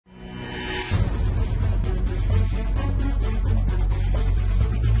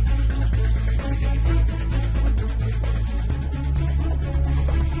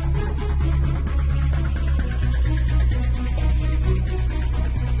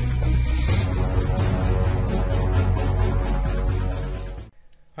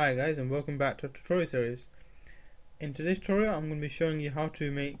Hi guys, and welcome back to our tutorial series. In today's tutorial I'm going to be showing you how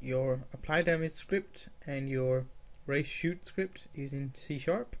to make your apply damage script and your race shoot script using C#,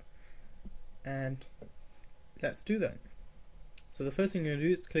 and let's do that. So the first thing you're going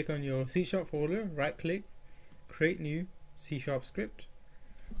to do is click on your C# folder, right click, create new C# script.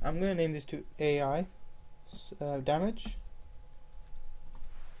 I'm going to name this to AI damage,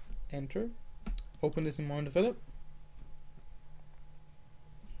 enter, open this in MonDevelop.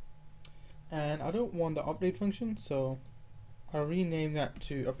 And I don't want the update function, so I'll rename that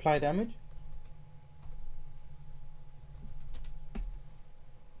to apply damage.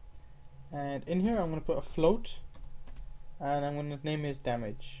 And in here I'm going to put a float, and I'm going to name it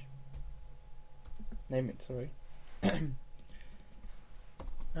damage. And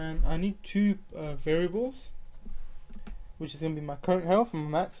I need two variables, which is going to be my current health and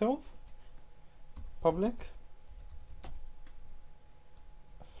my max health. Public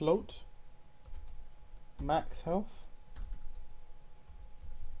float max health,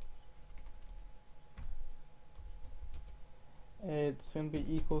 it's going to be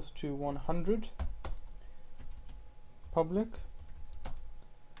equals to 100. Public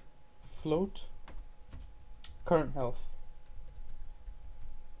float current health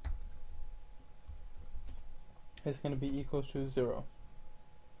is going to be equals to 0.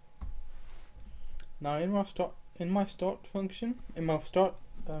 Now in my start function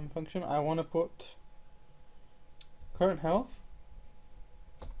I want to put current health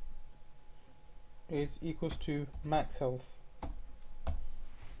is equals to max health.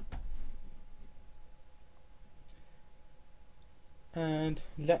 And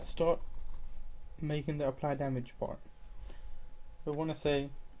let's start making the apply damage part. We want to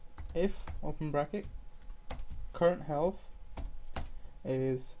say if open bracket current health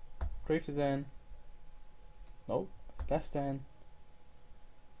is greater than less than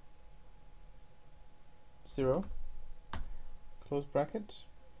 0, close bracket,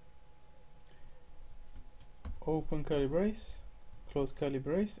 open curly brace, close curly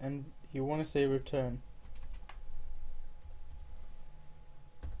brace, and you want to say return.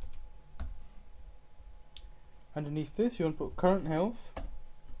 Underneath this you want to put current health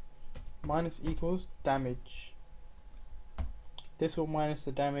minus equals damage. This will minus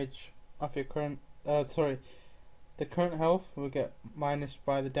the damage of your current the current health will get minused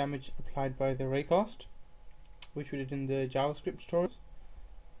by the damage applied by the raycast, which we did in the JavaScript tutorials.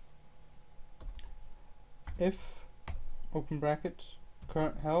 If open bracket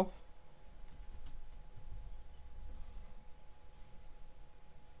current health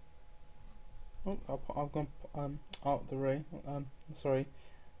I've gone out the ray.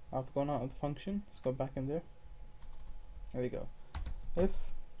 I've gone out of the function. Let's go back in there. There we go.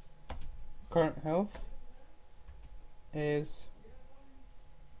 If current health is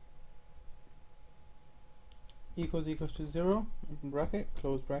equals to 0, open bracket,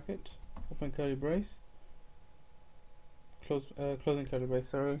 close bracket, open curly brace, closing curly brace,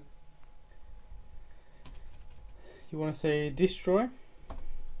 sorry. You want to say destroy,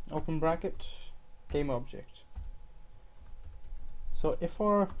 open bracket, game object. So if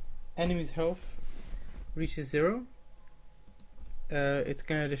our enemy's health reaches 0, it's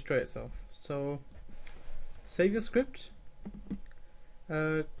going to destroy itself. So save your script.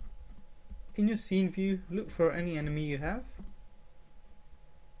 In your scene view, look for any enemy you have.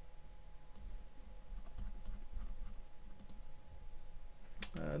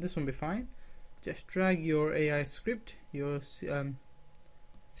 This one will be fine. Just drag your AI script, your C#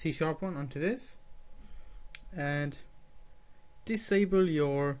 one, onto this, and disable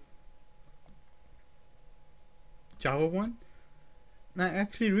your Java one. Now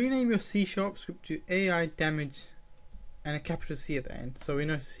actually rename your C# script to AI damage and a capital C at the end, so we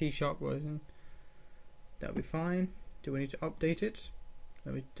know it's a C# version. That'll be fine. Do we need to update it?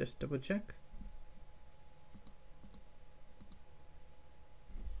 Let me just double check.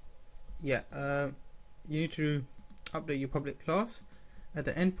 Yeah, you need to update your public class. At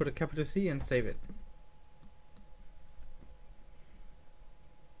the end put a capital C and save it.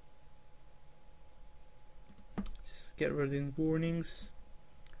 Just get rid of the warnings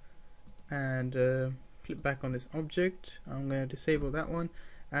and click back on this object. I'm going to disable that one,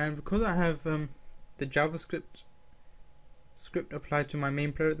 and because I have the JavaScript script applied to my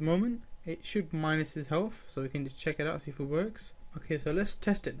main player at the moment, it should minus his health, so we can just check it out, see if it works. Okay, so let's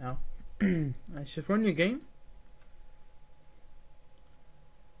test it now. Let's just run your game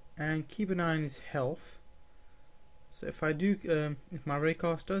and keep an eye on his health. So if I do, if my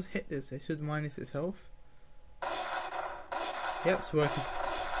raycast does hit this, it should minus his health. Yep, it's working.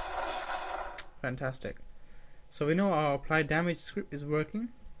 Fantastic. So we know our apply damage script is working.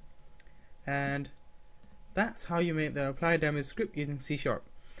 And that's how you make the apply damage script using C#.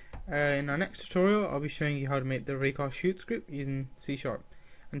 In our next tutorial, I'll be showing you how to make the recoil shoot script using C#.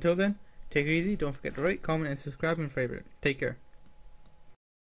 Until then, take it easy, don't forget to rate, comment and subscribe and favorite. Take care.